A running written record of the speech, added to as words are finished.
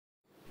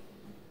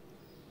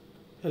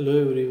Hello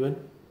everyone.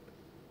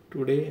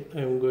 Today I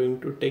am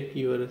going to take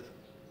your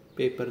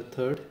paper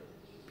third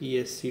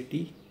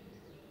PHCT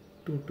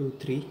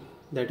 223,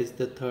 that is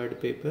the third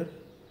paper,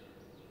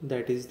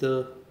 that is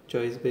the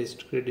choice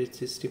based credit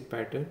system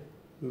pattern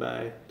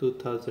by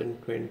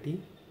 2020.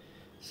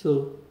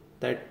 So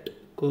that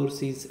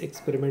course is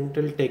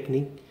experimental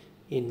technique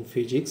in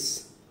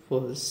physics.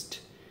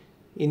 First,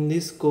 in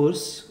this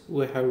course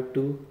we have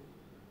to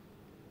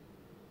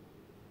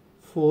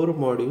 4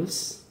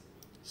 modules.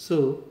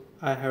 So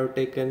I have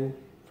taken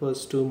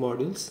first 2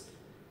 modules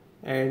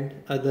and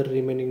other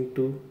remaining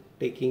 2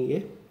 taking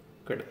a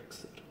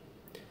conductor.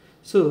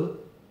 So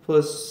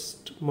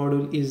first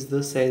module is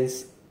the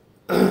sense.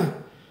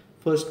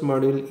 First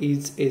module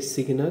is a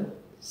signal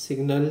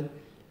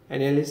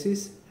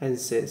analysis and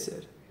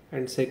sensor,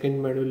 and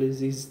second module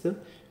is the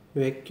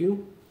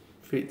vacuum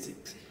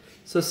physics.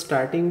 So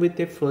starting with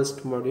the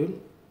first module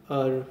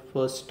or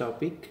first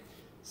topic,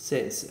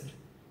 sensor.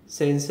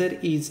 Sensor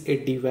is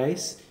a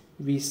device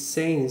which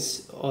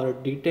sense or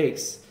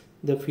detects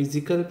the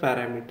physical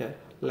parameter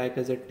like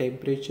as a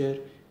temperature,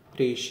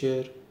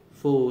 pressure,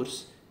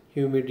 force,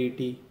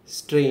 humidity,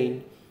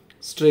 strain,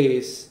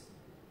 stress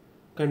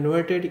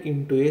converted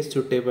into a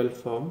suitable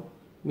form.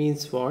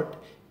 Means what?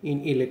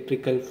 In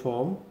electrical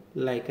form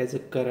like as a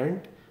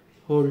current,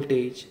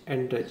 voltage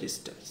and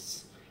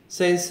resistors.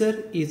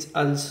 Sensor is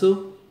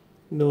also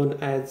known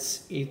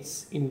as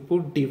its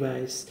input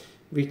device,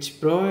 which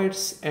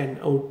provides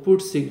an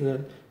output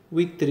signal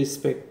with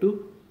respect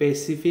to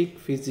specific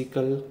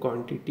physical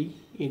quantity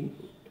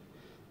input.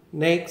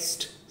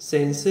 Next,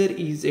 sensor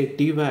is a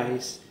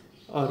device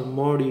or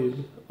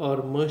module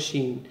or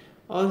machine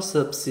or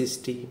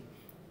subsystem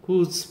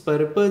whose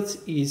purpose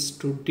is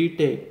to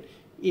detect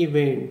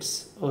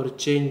events or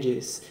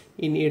changes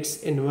in its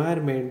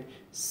environment,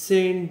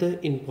 send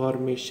the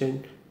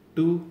information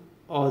to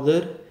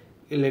other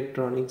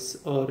electronics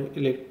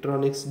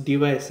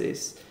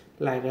devices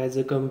like as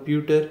a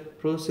computer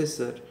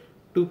processor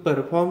to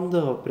perform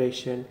the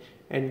operation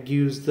and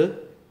gives the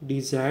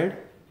desired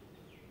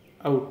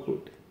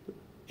output.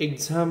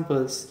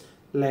 Examples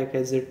like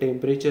as a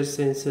temperature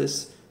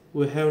sensors,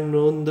 we have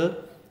known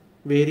the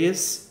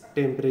various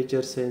temperature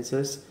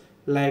sensors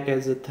like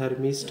as a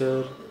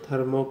thermistor,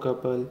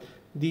 thermocouple.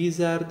 These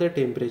are the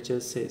temperature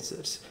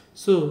sensors.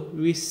 So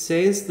we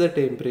sense the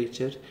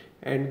temperature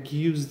and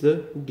gives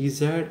the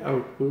desired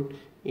output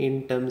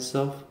in terms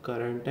of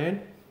current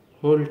and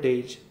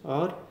voltage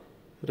or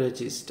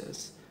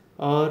resistors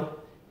or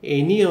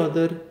any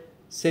other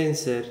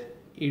sensor.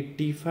 It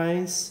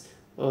defines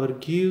or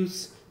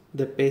gives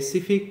the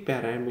specific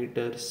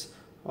parameters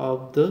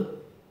of the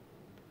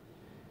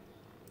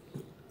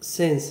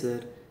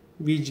sensor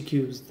which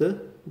gives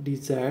the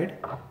desired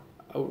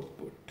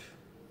output.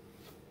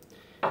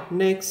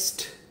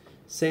 Next,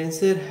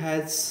 sensor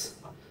has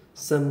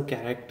some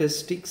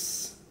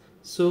characteristics.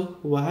 So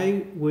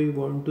why we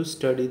want to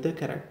study the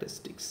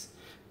characteristics?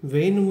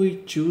 When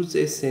we choose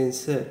a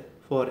sensor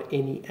for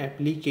any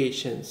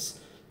applications,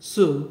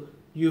 so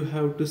you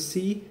have to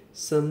see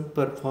some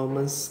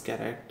performance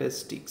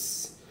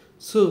characteristics.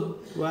 So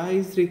why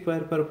is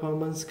require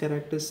performance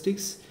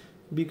characteristics?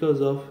 Because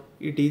of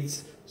it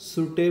is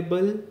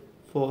suitable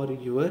for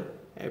your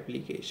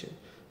application.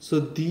 So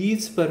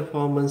these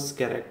performance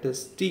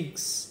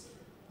characteristics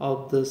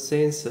of the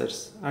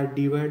sensors are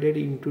divided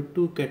into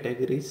 2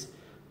 categories.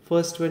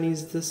 First one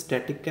is the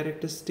static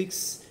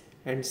characteristics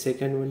and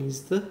second one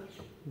is the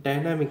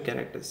dynamic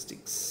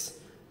characteristics.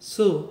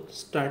 So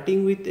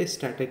starting with a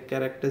static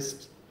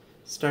characteristics.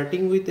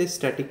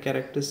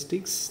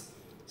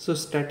 So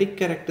static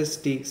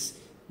characteristics,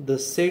 the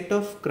set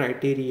of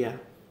criteria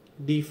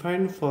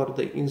defined for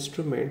the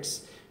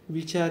instruments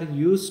which are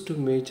used to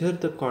measure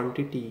the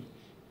quantity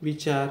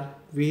which are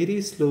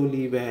very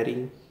slowly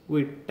varying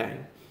with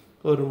time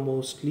or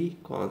mostly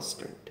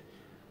constant,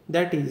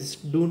 that is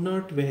do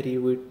not vary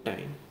with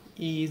time,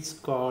 is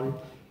called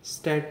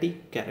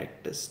static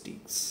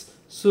characteristics.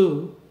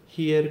 So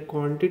here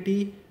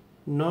quantity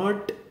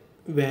not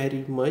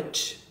vary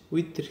much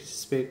with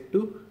respect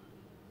to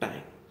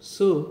time.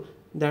 So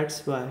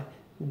that's why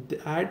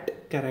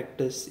that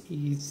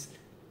characteristics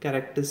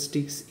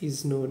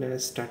is known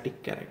as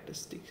static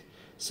characteristics.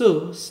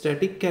 So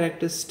static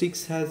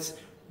characteristics has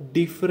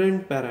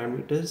different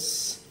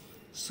parameters.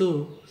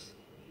 So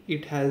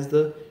it has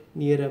the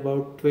near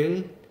about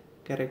 12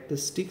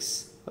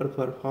 characteristics or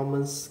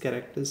performance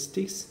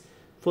characteristics.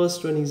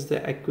 First one is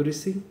the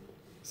accuracy,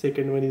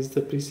 second one is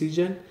the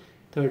precision,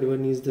 third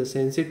one is the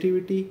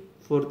sensitivity,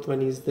 fourth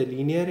one is the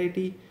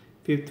linearity,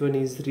 fifth one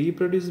is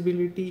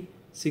reproducibility,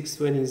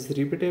 sixth one is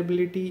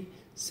repeatability,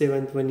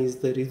 seventh one is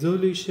the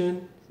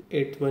resolution,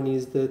 eighth one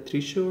is the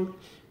threshold,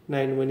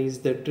 ninth one is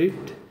the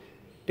drift,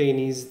 10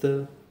 is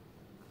the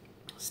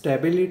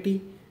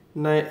stability,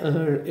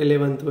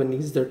 11th one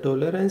is the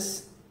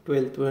tolerance,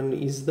 12th one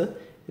is the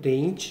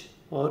range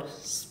or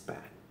span.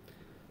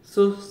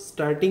 So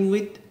starting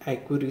with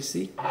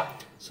accuracy.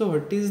 So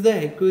what is the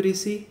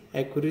accuracy?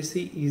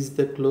 Accuracy is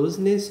the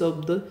closeness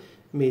of the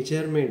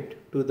measurement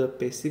to the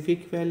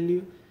specific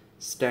value.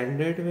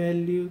 standard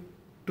value,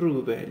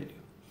 true value.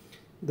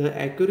 The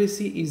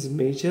accuracy is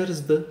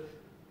measures the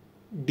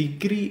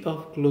degree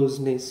of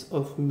closeness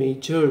of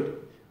measured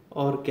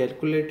or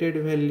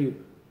calculated value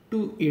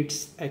to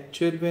its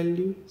actual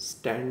value,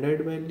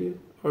 standard value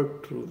or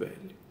true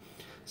value.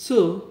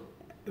 So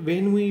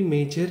when we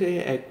measure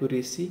a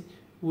accuracy,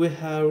 we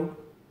have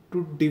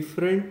two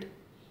different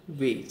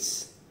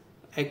ways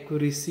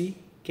accuracy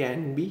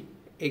can be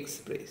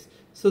expressed.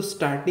 So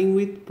starting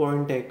with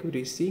point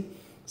accuracy,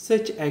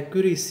 such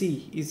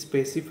accuracy is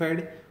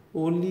specified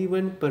only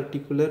one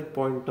particular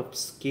point of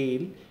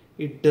scale.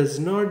 It does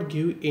not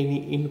give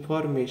any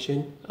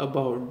information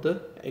about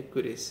the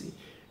accuracy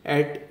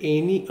at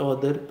any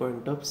other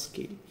point of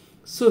scale.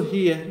 So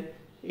here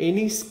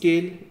any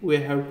scale we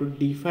have to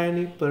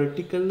define a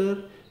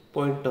particular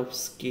point of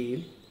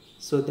scale,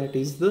 so that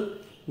is the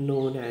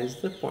known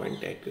as the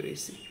point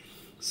accuracy.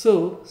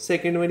 So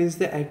second one is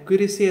the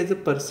accuracy as a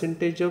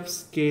percentage of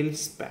scale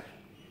span.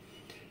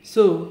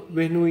 So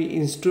when we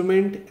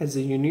instrument as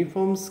a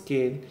uniform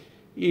scale,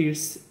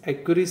 its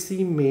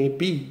accuracy may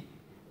be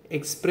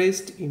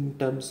expressed in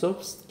terms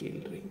of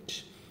scale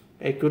range.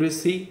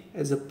 Accuracy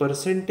as a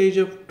percentage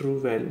of true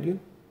value.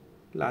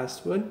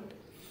 Last one,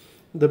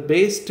 the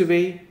best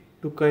way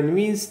to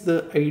convince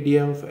the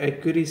idea of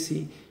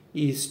accuracy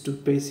is to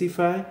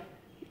specify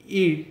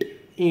it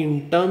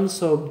in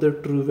terms of the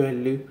true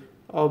value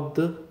of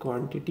the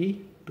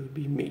quantity to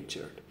be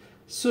measured.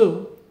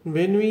 So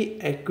when we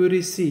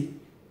accuracy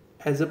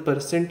as a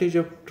percentage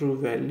of true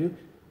value,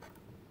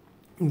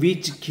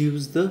 which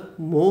gives the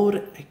more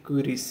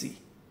accuracy.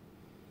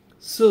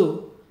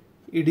 So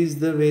it is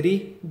the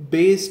very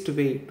best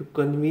way to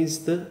convince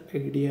the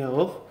idea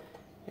of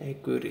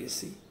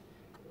accuracy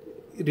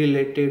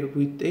related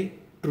with a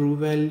true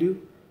value,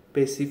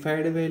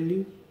 specified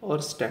value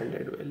or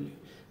standard value.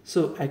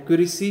 So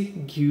accuracy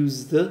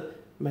gives the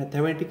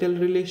mathematical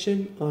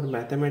relation or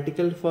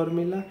mathematical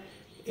formula.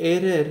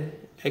 Error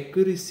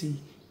accuracy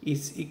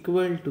is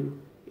equal to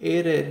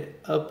error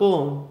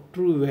upon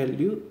true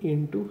value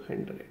into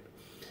 100.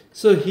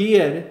 So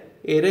here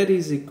error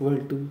is equal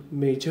to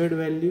measured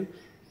value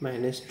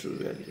minus true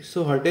value.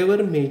 So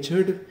whatever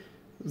measured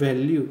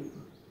value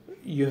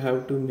you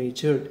have to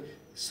measure,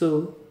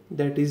 so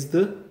that is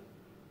the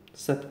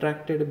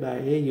subtracted by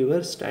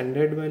your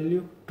standard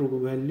value,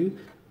 true value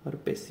or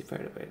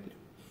specified value.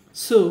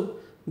 So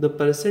the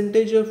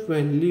percentage of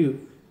value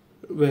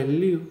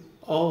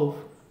of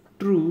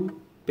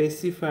true,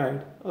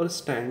 specified or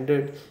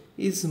standard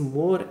is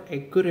more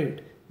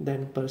accurate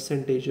than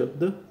percentage of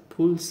the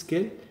full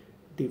scale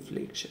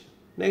deflection.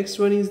 Next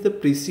one is the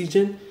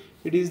precision.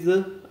 It is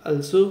the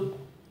also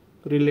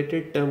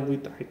related term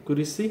with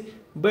accuracy,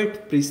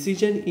 but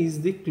precision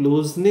is the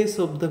closeness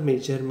of the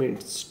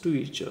measurements to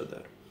each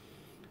other.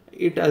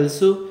 It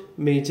also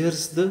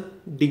measures the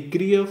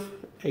degree of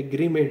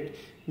agreement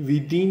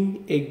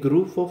within a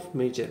group of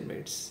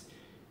measurements.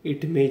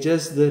 It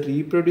measures the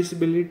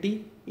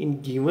reproducibility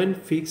in given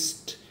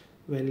fixed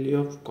value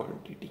of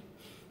quantity.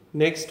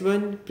 Next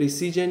one,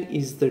 precision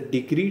is the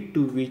degree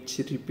to which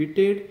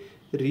repeated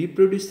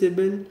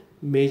reproducible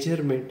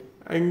measurement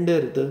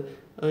under the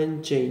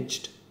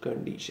unchanged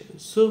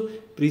conditions. So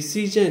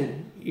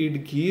precision,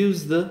 it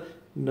gives the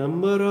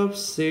number of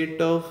set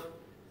of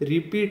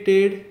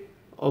repeated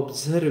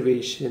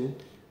observation,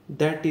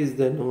 that is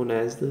the known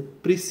as the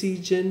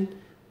precision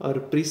or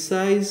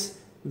precise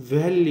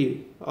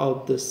value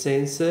of the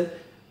sensor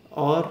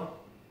or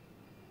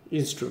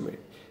instrument.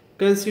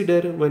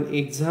 Consider one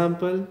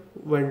example.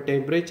 One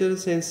temperature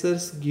sensor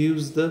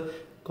gives the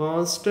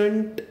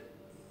constant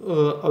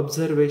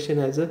observation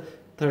as a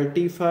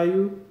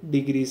 35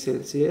 degrees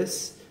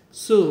Celsius.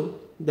 So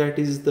that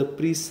is the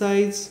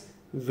precise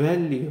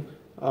value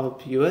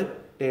of your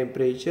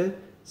temperature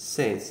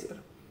sensor.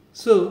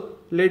 So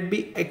let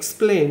me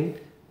explain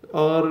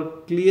or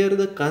clear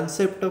the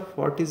concept of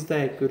what is the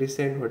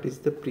accuracy and what is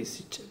the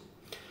precision.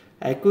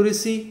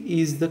 Accuracy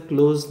is the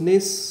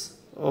closeness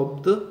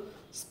of the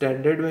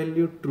standard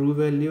value, true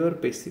value or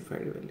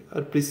specified value.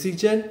 Or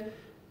precision,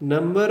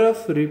 number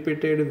of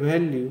repeated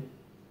value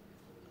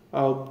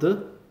of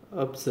the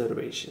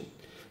observation.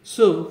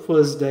 So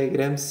first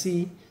diagram,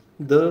 see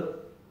the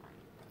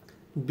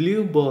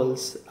blue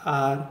balls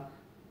are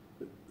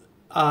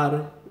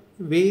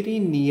very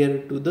near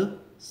to the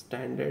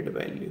standard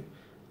value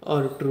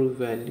or true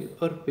value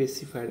or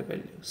specified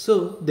value.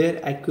 So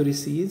their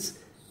accuracy is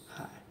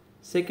high.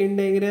 Second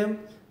diagram,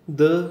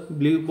 the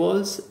blue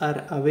balls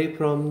are away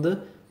from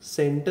the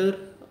center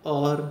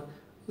or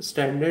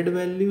standard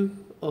value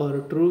or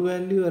true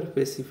value or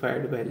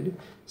specified value,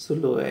 so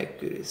low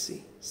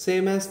accuracy.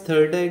 Same as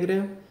third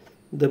diagram,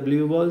 the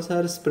blue balls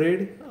are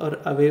spread or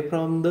away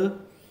from the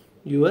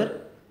your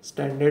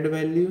standard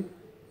value,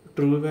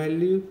 true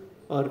value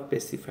or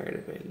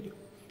specified value,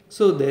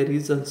 so there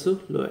is also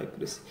low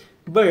accuracy.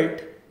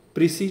 But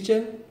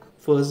precision,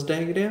 first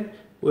diagram,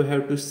 we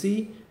have to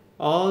see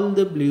all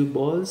the blue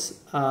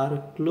balls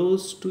are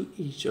close to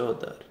each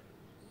other,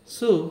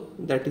 so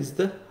that is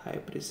the high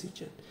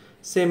precision.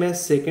 Same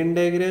as second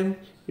diagram,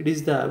 it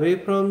is the away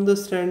from the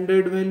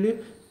standard value,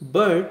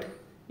 but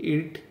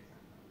it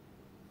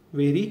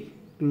very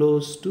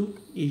close to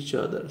each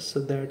other, so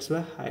that's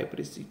why high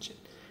precision.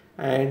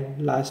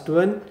 And last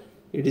one,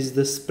 it is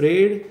the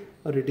spread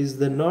or it is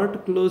the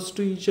not close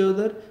to each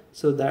other,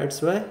 so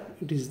that's why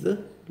it is the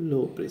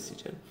low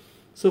precision.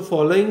 So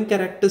following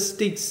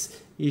characteristics,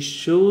 it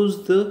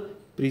shows the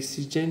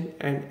precision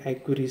and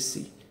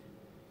accuracy.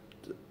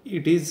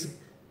 It is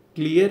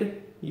clear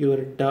your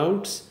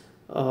doubts,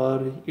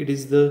 or it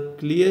is the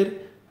clear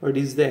what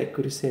is the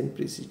accuracy and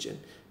precision.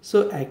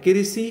 So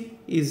accuracy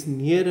is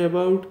near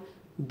about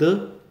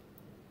the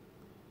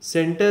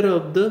center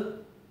of the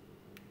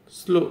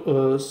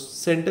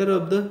center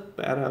of the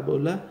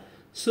parabola,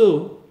 so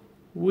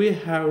we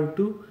have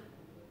to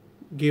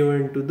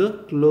given to the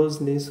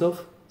closeness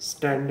of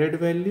standard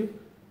value,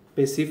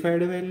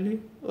 specified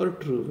value or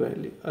true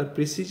value. Or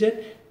precision,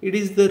 it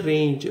is the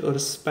range or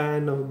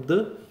span of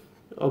the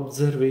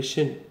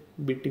observation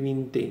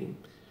between them,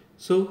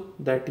 so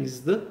that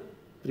is the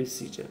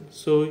precision.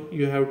 So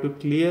you have to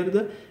clear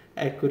the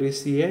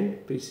accuracy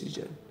and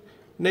precision.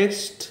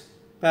 Next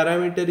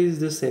parameter is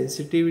the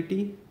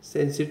sensitivity.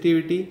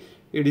 Sensitivity,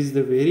 it is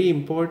the very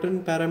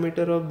important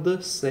parameter of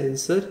the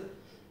sensor.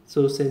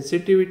 So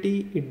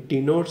sensitivity, it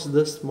denotes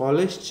the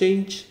smallest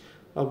change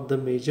of the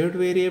measured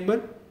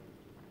variable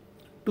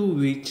to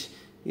which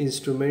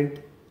instrument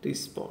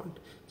respond.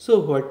 So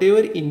whatever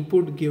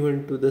input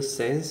given to the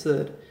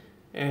sensor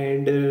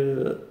and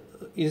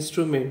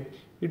instrument,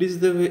 it is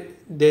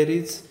there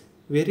is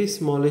very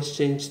smallest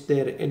change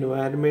their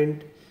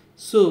environment,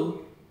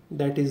 so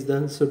that is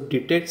the also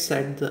detects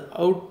at the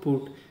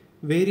output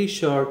very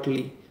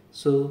shortly,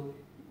 so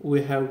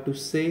we have to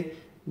say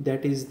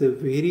that is the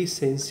very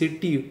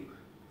sensitive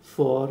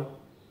for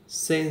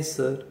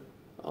sensor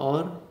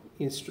or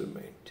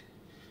instrument.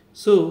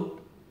 So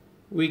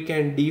we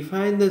can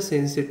define the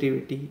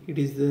sensitivity. It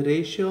is the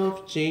ratio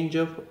of change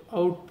of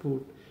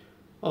output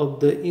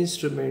of the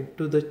instrument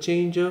to the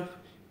change of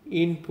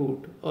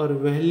input or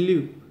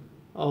value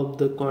of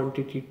the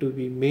quantity to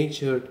be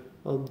measured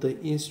of the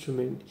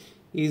instrument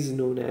is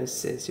known as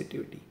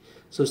sensitivity.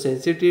 So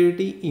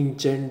sensitivity in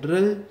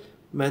general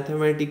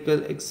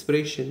mathematical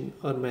expression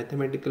or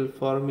mathematical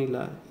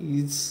formula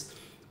is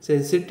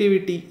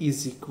sensitivity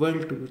is equal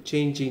to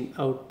change in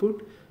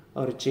output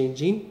or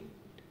change in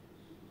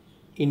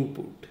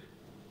input.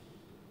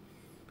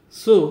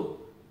 So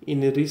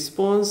in a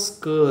response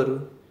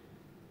curve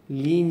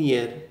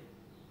linear,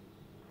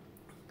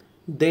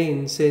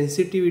 then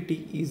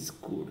sensitivity is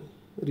good.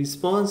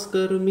 Response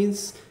curve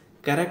means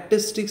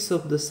characteristics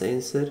of the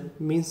sensor,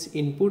 means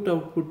input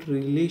output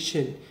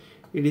relation,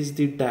 it is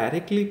the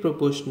directly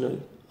proportional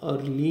or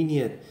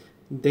linear,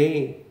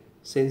 then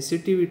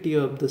sensitivity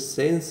of the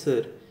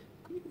sensor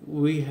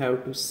we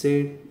have to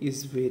say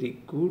is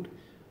very good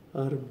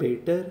or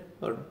better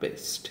or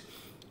best.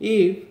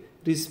 If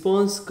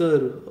response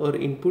curve or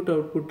input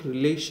output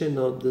relation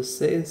of the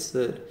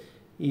sensor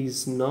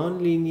is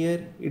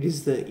non-linear, it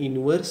is the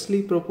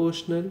inversely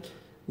proportional,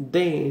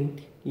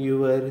 then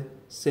your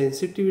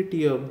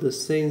sensitivity of the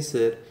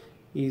sensor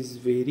is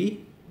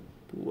very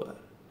poor.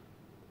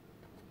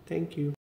 Thank you.